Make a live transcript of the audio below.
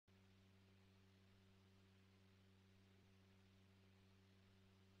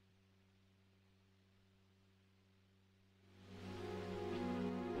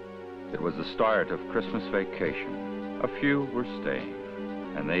It was the start of Christmas vacation. A few were staying,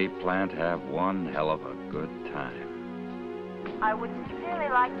 and they planned to have one hell of a good time. I would sincerely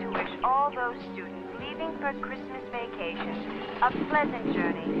like to wish all those students leaving for Christmas vacation a pleasant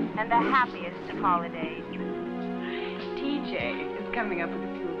journey and the happiest of holidays. TJ is coming up with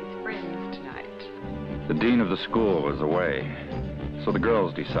a few of his friends tonight. The dean of the school was away, so the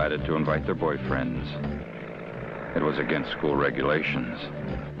girls decided to invite their boyfriends. It was against school regulations,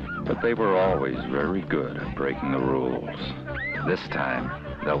 but they were always very good at breaking the rules. This time,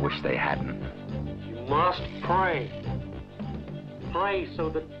 they'll wish they hadn't. You must pray. Pray so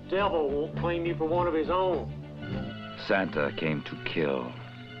the devil won't claim you for one of his own. Santa came to kill. What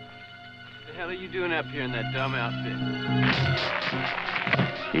the hell are you doing up here in that dumb outfit?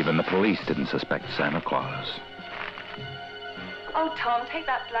 Even the police didn't suspect Santa Claus. Oh, Tom, take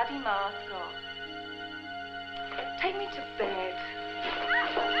that bloody mask off. Take me to bed.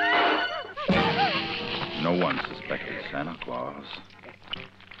 No one suspected Santa Claus.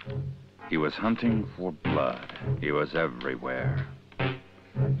 He was hunting for blood. He was everywhere.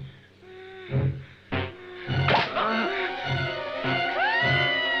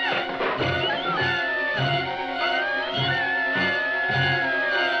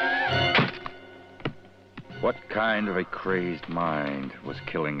 What kind of a crazed mind was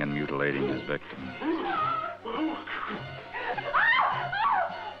killing and mutilating his victims?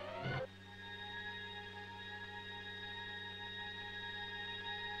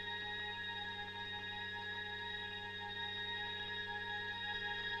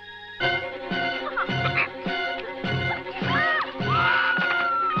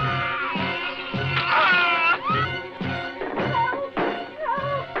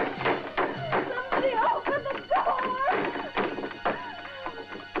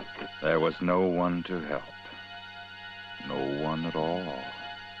 There was no one to help. No one at all.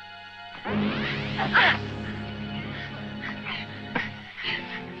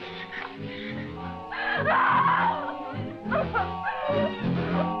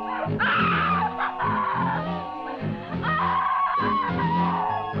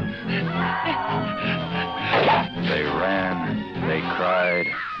 They ran, they cried,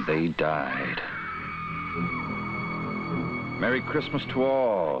 they died. Merry Christmas to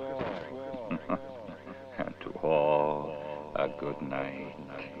all. And to all, a good night.